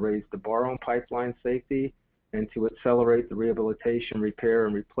plan to raise the bar on pipeline safety and to accelerate the rehabilitation, repair,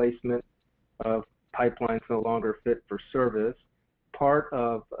 and replacement of pipelines no longer fit for service. Part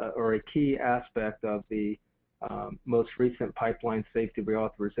of, or a key aspect of the most recent pipeline safety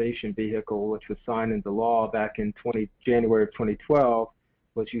reauthorization vehicle, which was signed into law back in January of 2012,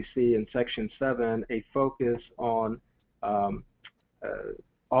 was you see in Section 7 a focus on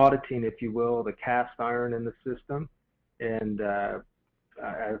auditing, if you will, the cast iron in the system. And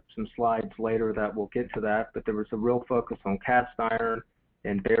I have some slides later that will get to that, but there was a real focus on cast iron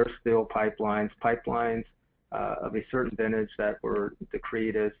and bare steel pipelines, of a certain vintage that were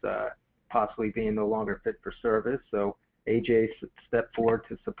decreed as possibly being no longer fit for service. So AJ stepped forward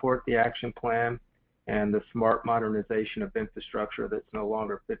to support the action plan and the smart modernization of infrastructure that's no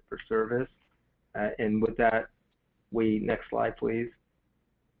longer fit for service. And with that, next slide, please.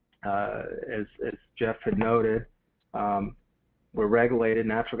 As Jeff had noted, we're regulated,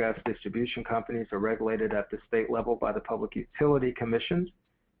 natural gas distribution companies are regulated at the state level by the public utility commissions,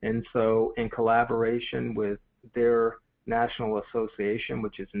 And so in collaboration with their national association,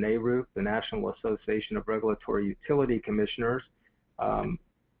 which is NARUC, the National Association of Regulatory Utility Commissioners,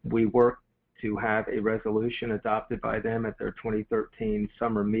 we worked to have a resolution adopted by them at their 2013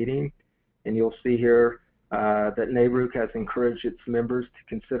 summer meeting. And you'll see here that NARUC has encouraged its members to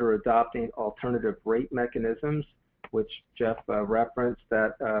consider adopting alternative rate mechanisms, which Jeff referenced,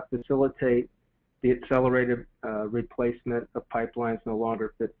 that facilitate the accelerated replacement of pipelines no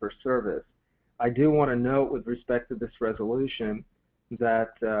longer fit for service. I do want to note with respect to this resolution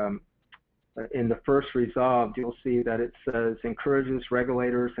that in the first resolved, you'll see that it says encourages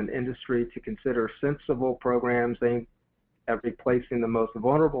regulators and industry to consider sensible programs aimed at replacing the most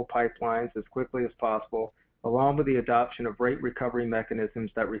vulnerable pipelines as quickly as possible, along with the adoption of rate recovery mechanisms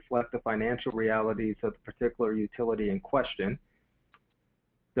that reflect the financial realities of the particular utility in question.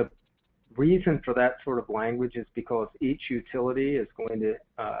 The reason for that sort of language is because each utility is going to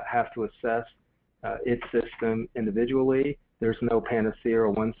have to assess its system individually. There's no panacea or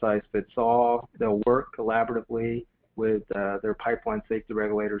one-size-fits-all. They'll work collaboratively with their pipeline safety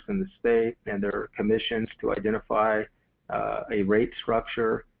regulators in the state and their commissions to identify a rate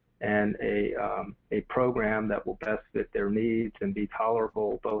structure and a program that will best fit their needs and be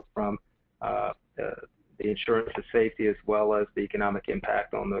tolerable both from the insurance to safety as well as the economic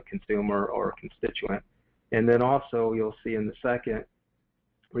impact on the consumer or constituent. And then also you'll see in the second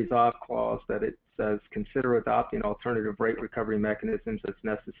resolve clause that it says consider adopting alternative rate recovery mechanisms as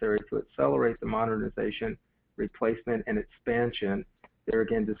necessary to accelerate the modernization, replacement, and expansion. There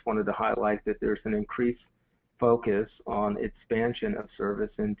again, just wanted to highlight that there's an increased focus on expansion of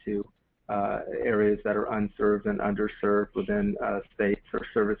service into areas that are unserved and underserved within states or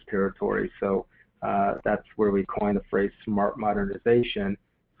service territories. So that's where we coined the phrase smart modernization.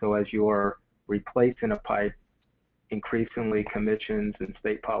 So as you are replacing a pipe, increasingly commissions and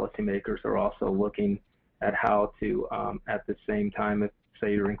state policymakers are also looking at how to, at the same time, if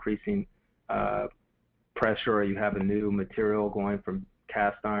say you're increasing pressure or you have a new material going from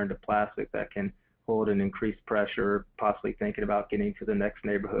cast iron to plastic that can hold an increased pressure, possibly thinking about getting to the next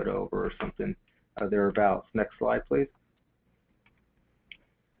neighborhood over or something thereabouts. Next slide, please.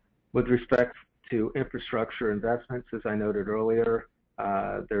 With respect to infrastructure investments, as I noted earlier,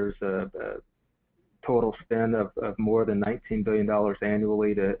 there's a total spend of more than $19 billion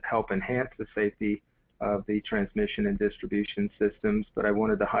annually to help enhance the safety of the transmission and distribution systems. But I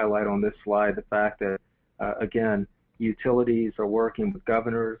wanted to highlight on this slide the fact that, again, utilities are working with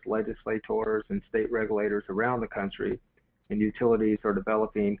governors, legislators, and state regulators around the country, and utilities are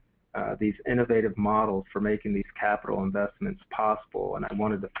developing these innovative models for making these capital investments possible. And I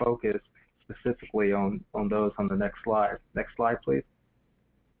wanted to focus specifically on those on the next slide. Next slide, please.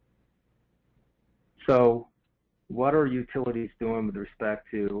 So what are utilities doing with respect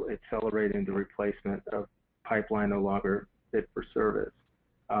to accelerating the replacement of pipeline no longer fit for service?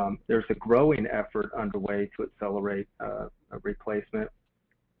 There's a growing effort underway to accelerate a replacement.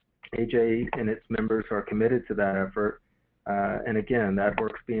 AJ and its members are committed to that effort. And again, that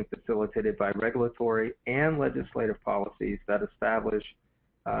work's being facilitated by regulatory and legislative policies that establish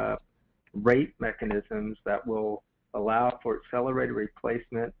rate mechanisms that will allow for accelerated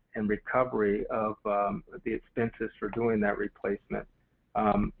replacement and recovery of the expenses for doing that replacement.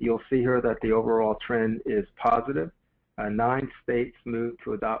 You'll see here that the overall trend is positive. 9 states moved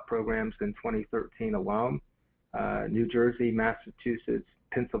to adopt programs in 2013 alone. New Jersey, Massachusetts,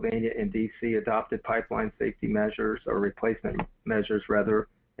 Pennsylvania, and DC adopted pipeline safety measures, or replacement measures rather,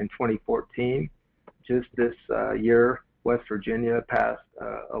 in 2014. Just this year, West Virginia passed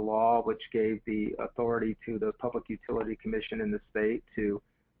a law which gave the authority to the Public Utility Commission in the state to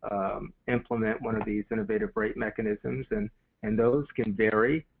implement one of these innovative rate mechanisms, and those can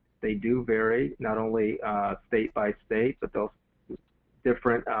vary. They do vary, not only state by state, but those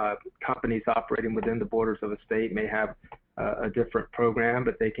different companies operating within the borders of a state may have a different program,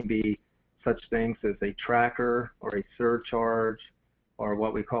 but they can be such things as a tracker or a surcharge or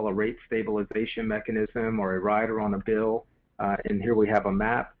what we call a rate stabilization mechanism or a rider on a bill. And here we have a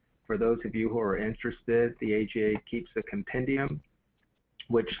map. For those of you who are interested, the AGA keeps a compendium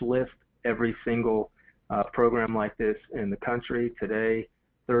which lists every single program like this in the country. Today,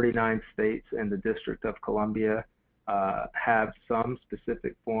 39 states and the District of Columbia have some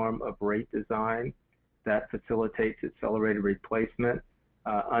specific form of rate design that facilitates accelerated replacement,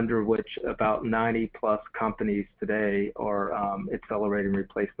 under which about 90 plus companies today are accelerating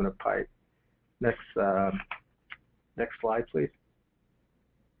replacement of pipe. Next slide, please.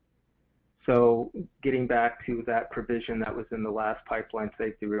 So getting back to that provision that was in the last pipeline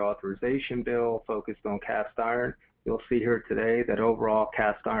safety reauthorization bill focused on cast iron, You'll see here today that overall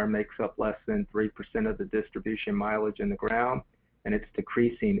cast iron makes up less than 3% of the distribution mileage in the ground, and it's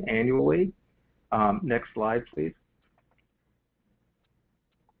decreasing annually. Next slide, please.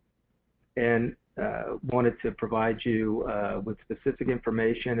 And wanted to provide you with specific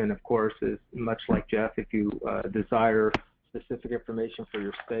information, and of course, is much like Jeff, if you desire specific information for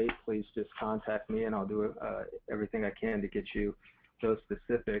your state, please just contact me and I'll do everything I can to get you those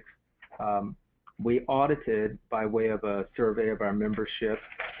specifics. We audited by way of a survey of our membership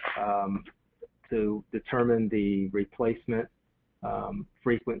to determine the replacement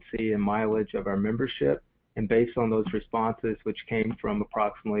frequency and mileage of our membership. And based on those responses, which came from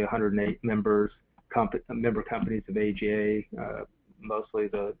approximately 108 member companies of AGA, mostly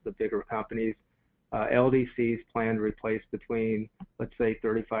the bigger companies, LDCs plan to replace between, let's say,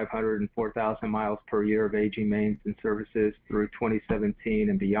 3,500 and 4,000 miles per year of aging mains and services through 2017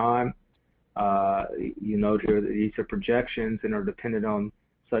 and beyond. You note here that these are projections and are dependent on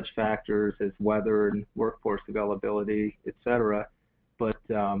such factors as weather and workforce availability, et cetera. But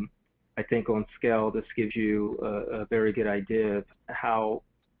I think on scale, this gives you a very good idea of how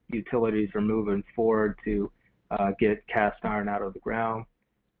utilities are moving forward to get cast iron out of the ground.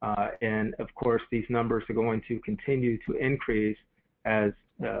 And of course, these numbers are going to continue to increase as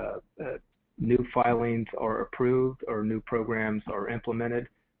new filings are approved or new programs are implemented.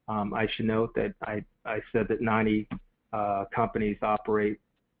 I should note that I said that 90 companies operate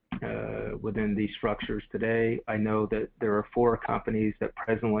within these structures today. I know that there are 4 companies that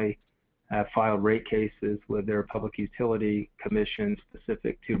presently have filed rate cases with their public utility commission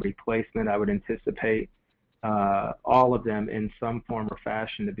specific to replacement. I would anticipate all of them in some form or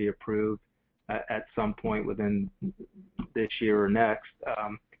fashion to be approved at some point within this year or next.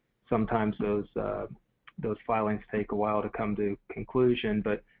 Sometimes those filings take a while to come to conclusion,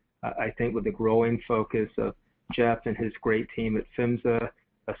 but I think with the growing focus of Jeff and his great team at PHMSA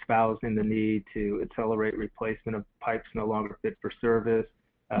espousing the need to accelerate replacement of pipes no longer fit for service,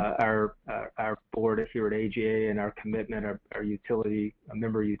 our board here at AGA and our commitment, our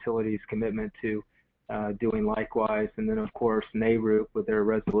member utilities commitment to doing likewise, and then of course NARUC with their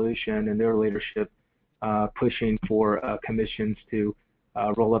resolution and their leadership pushing for commissions to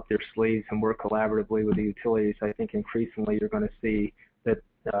roll up their sleeves and work collaboratively with the utilities. I think increasingly you're going to see that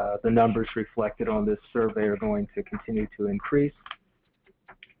the numbers reflected on this survey are going to continue to increase.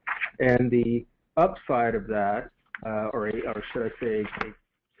 And the upside of that, or should I say a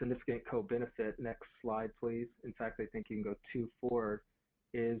significant co-benefit, next slide please. In fact, I think you can go 2 forward,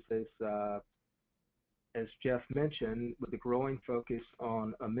 is as Jeff mentioned, with the growing focus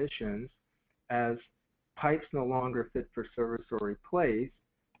on emissions, as pipes no longer fit for service or replaced,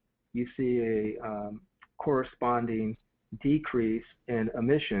 you see a corresponding decrease in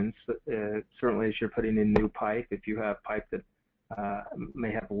emissions, certainly as you're putting in new pipe. If you have pipe that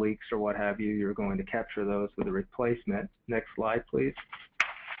may have leaks or what have you, you're going to capture those with a replacement. Next slide, please.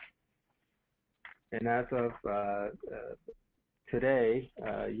 And as of today,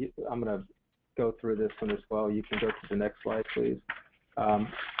 I'm going to go through this one as well. You can go to the next slide, please.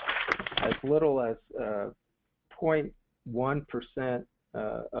 As little as 0.1%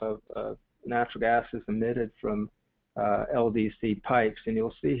 of natural gas is emitted from LDC pipes, and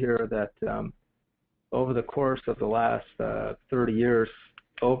you'll see here that over the course of the last 30 years,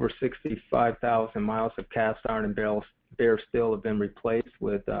 over 65,000 miles of cast iron and bare steel have been replaced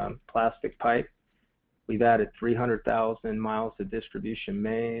with plastic pipe. We've added 300,000 miles of distribution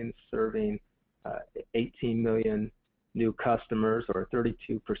mains, serving 18 million new customers, or a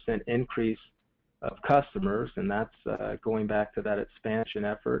 32% increase of customers, and that's going back to that expansion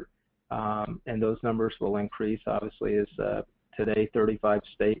effort. And those numbers will increase, obviously, as today 35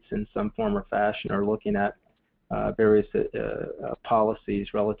 states in some form or fashion are looking at various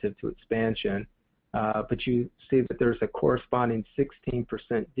policies relative to expansion. But you see that there's a corresponding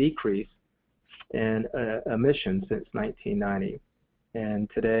 16% decrease in emissions since 1990. And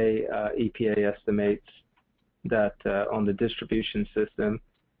today, EPA estimates that on the distribution system,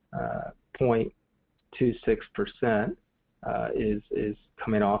 0.26% is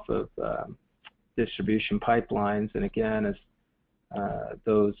coming off of distribution pipelines. And again, as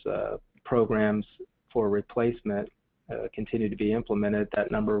those programs for replacement continue to be implemented,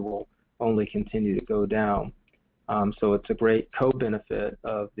 that number will only continue to go down. So it's a great co-benefit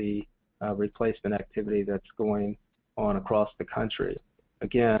of the replacement activity that's going on across the country.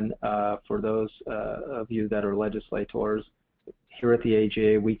 Again, for those of you that are legislators, here at the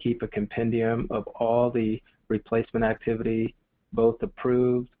AGA, we keep a compendium of all the replacement activity, both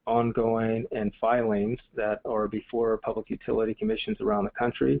approved, ongoing, and filings that are before public utility commissions around the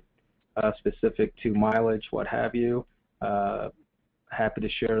country. specific to mileage, what have you. Happy to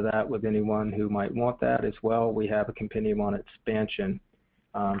share that with anyone who might want that as well. We have a compendium on expansion,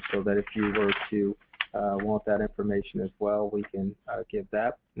 so that if you were to want that information as well, we can give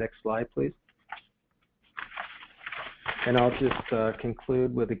that. Next slide, please. And I'll just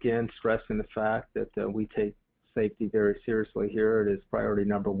conclude with, again, stressing the fact that we take safety very seriously here. It is priority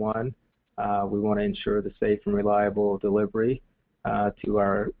number one. We want to ensure the safe and reliable delivery to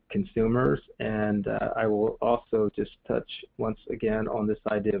our consumers. And I will also just touch once again on this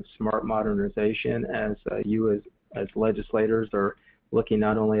idea of smart modernization, as you as legislators are looking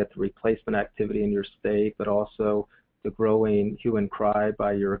not only at the replacement activity in your state, but also the growing hue and cry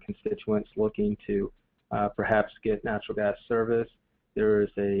by your constituents looking to perhaps get natural gas service. There is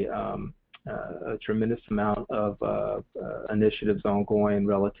a tremendous amount of initiatives ongoing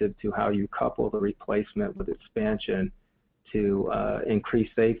relative to how you couple the replacement with expansion to increase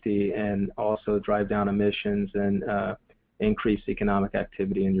safety and also drive down emissions and increase economic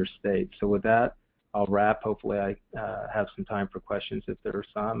activity in your state. So with that, I'll wrap. Hopefully I have some time for questions if there are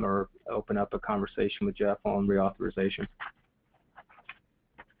some, or open up a conversation with Jeff on reauthorization.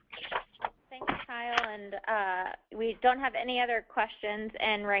 Thanks, Kyle. And we don't have any other questions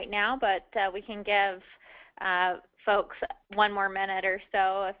in right now, but we can give folks one more minute or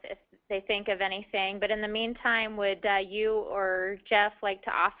so if they think of anything. But in the meantime, would you or Jeff like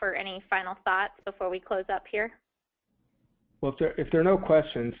to offer any final thoughts before we close up here? Well, if there are no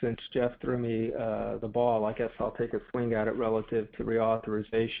questions, since Jeff threw me the ball, I guess I'll take a swing at it relative to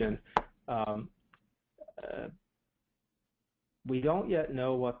reauthorization. We don't yet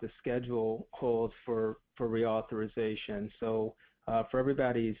know what the schedule holds for reauthorization. So for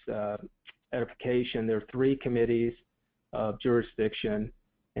everybody's edification, there are 3 committees of jurisdiction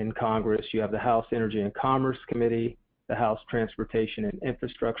in Congress. You have the House Energy and Commerce Committee, the House Transportation and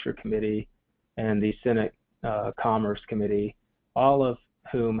Infrastructure Committee, and the Senate Commerce Committee, all of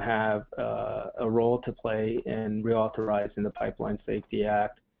whom have a role to play in reauthorizing the Pipeline Safety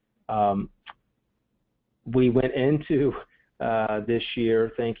Act. We went into this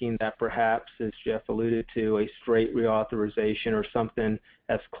year thinking that perhaps, as Jeff alluded to, a straight reauthorization or something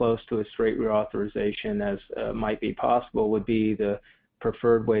as close to a straight reauthorization as might be possible would be the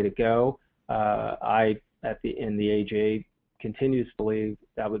preferred way to go. I, in the AJA, continues to believe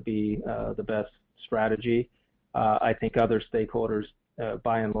that would be the best strategy. I think other stakeholders,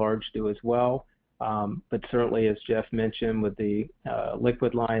 by and large, do as well. But certainly, as Jeff mentioned, with the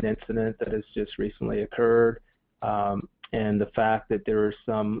liquid line incident that has just recently occurred, and the fact that there is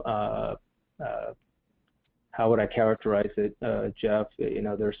some, how would I characterize it, Jeff? You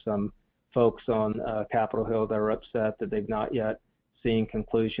know, there's some folks on Capitol Hill that are upset that they've not yet seen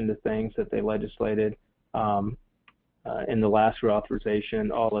conclusion to things that they legislated in the last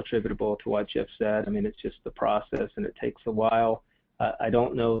reauthorization, all attributable to what Jeff said. I mean, it's just the process, and it takes a while. I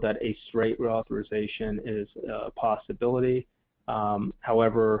don't know that a straight reauthorization is a possibility.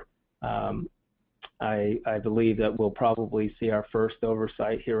 However, I believe that we'll probably see our first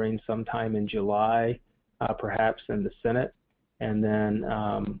oversight hearing sometime in July, perhaps in the Senate, and then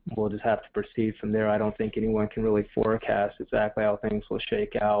we'll just have to proceed from there. I don't think anyone can really forecast exactly how things will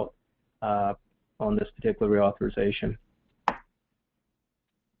shake out on this particular reauthorization.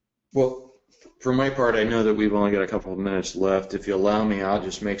 Well, for my part, I know that we've only got a couple of minutes left. If you allow me, I'll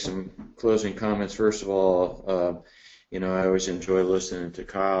just make some closing comments. First of all, you know, I always enjoy listening to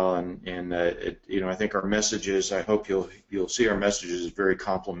Kyle, and you know, I think our messages, I hope you'll see our messages as very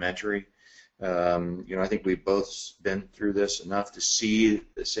complementary. You know, I think we've both been through this enough to see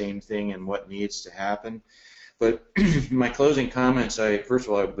the same thing and what needs to happen. But my closing comments, first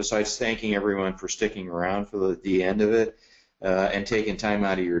of all, besides thanking everyone for sticking around for the end of it and taking time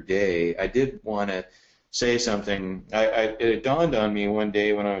out of your day, I did want to say something. It dawned on me one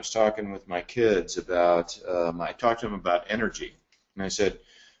day when I was talking with my kids about, I talked to them about energy, and I said,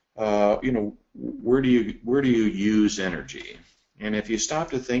 you know, where do you use energy? And if you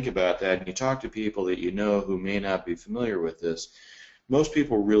stop to think about that and you talk to people that you know who may not be familiar with this, most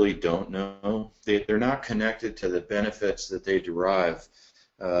people really don't know. They're not connected to the benefits that they derive.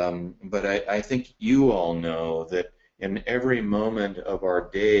 But I think you all know that in every moment of our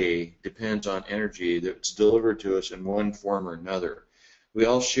day depends on energy that's delivered to us in one form or another. We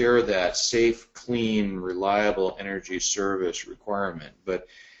all share that safe, clean, reliable energy service requirement. But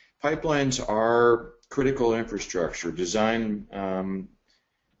pipelines are critical infrastructure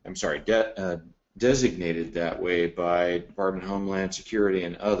designated that way by Department of Homeland Security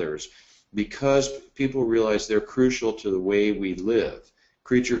and others because people realize they're crucial to the way we live.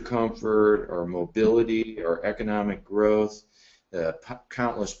 Creature comfort, our mobility, our economic growth,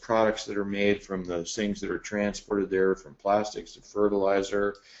 countless products that are made from those things that are transported there, from plastics to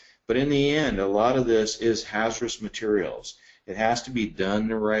fertilizer. But in the end, a lot of this is hazardous materials. It has to be done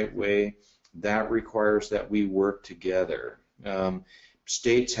the right way. That requires that we work together.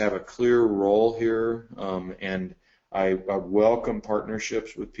 States have a clear role here, and I welcome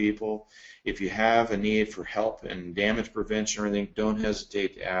partnerships with people. If you have a need for help in damage prevention or anything, don't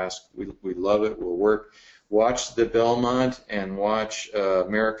hesitate to ask. We love it. We'll work. Watch the Belmont and watch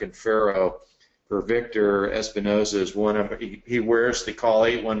American Pharoah. For Victor Espinoza is one of, he wears the call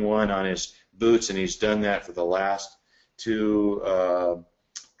 811 on his boots, and he's done that for the last two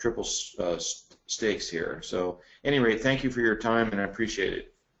triple stakes here. So anyway, thank you for your time, and I appreciate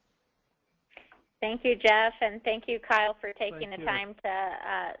it. Thank you, Jeff, and thank you, Kyle, for taking the time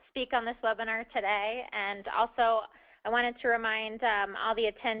to speak on this webinar today. And also, I wanted to remind all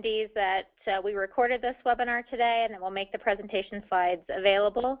the attendees that we recorded this webinar today, and that we'll make the presentation slides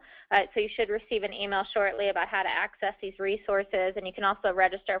available. So you should receive an email shortly about how to access these resources, and you can also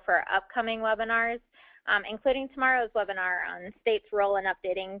register for our upcoming webinars, including tomorrow's webinar on states' role in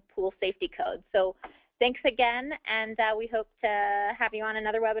updating pool safety codes. So thanks again, and we hope to have you on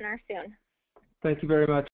another webinar soon. Thank you very much.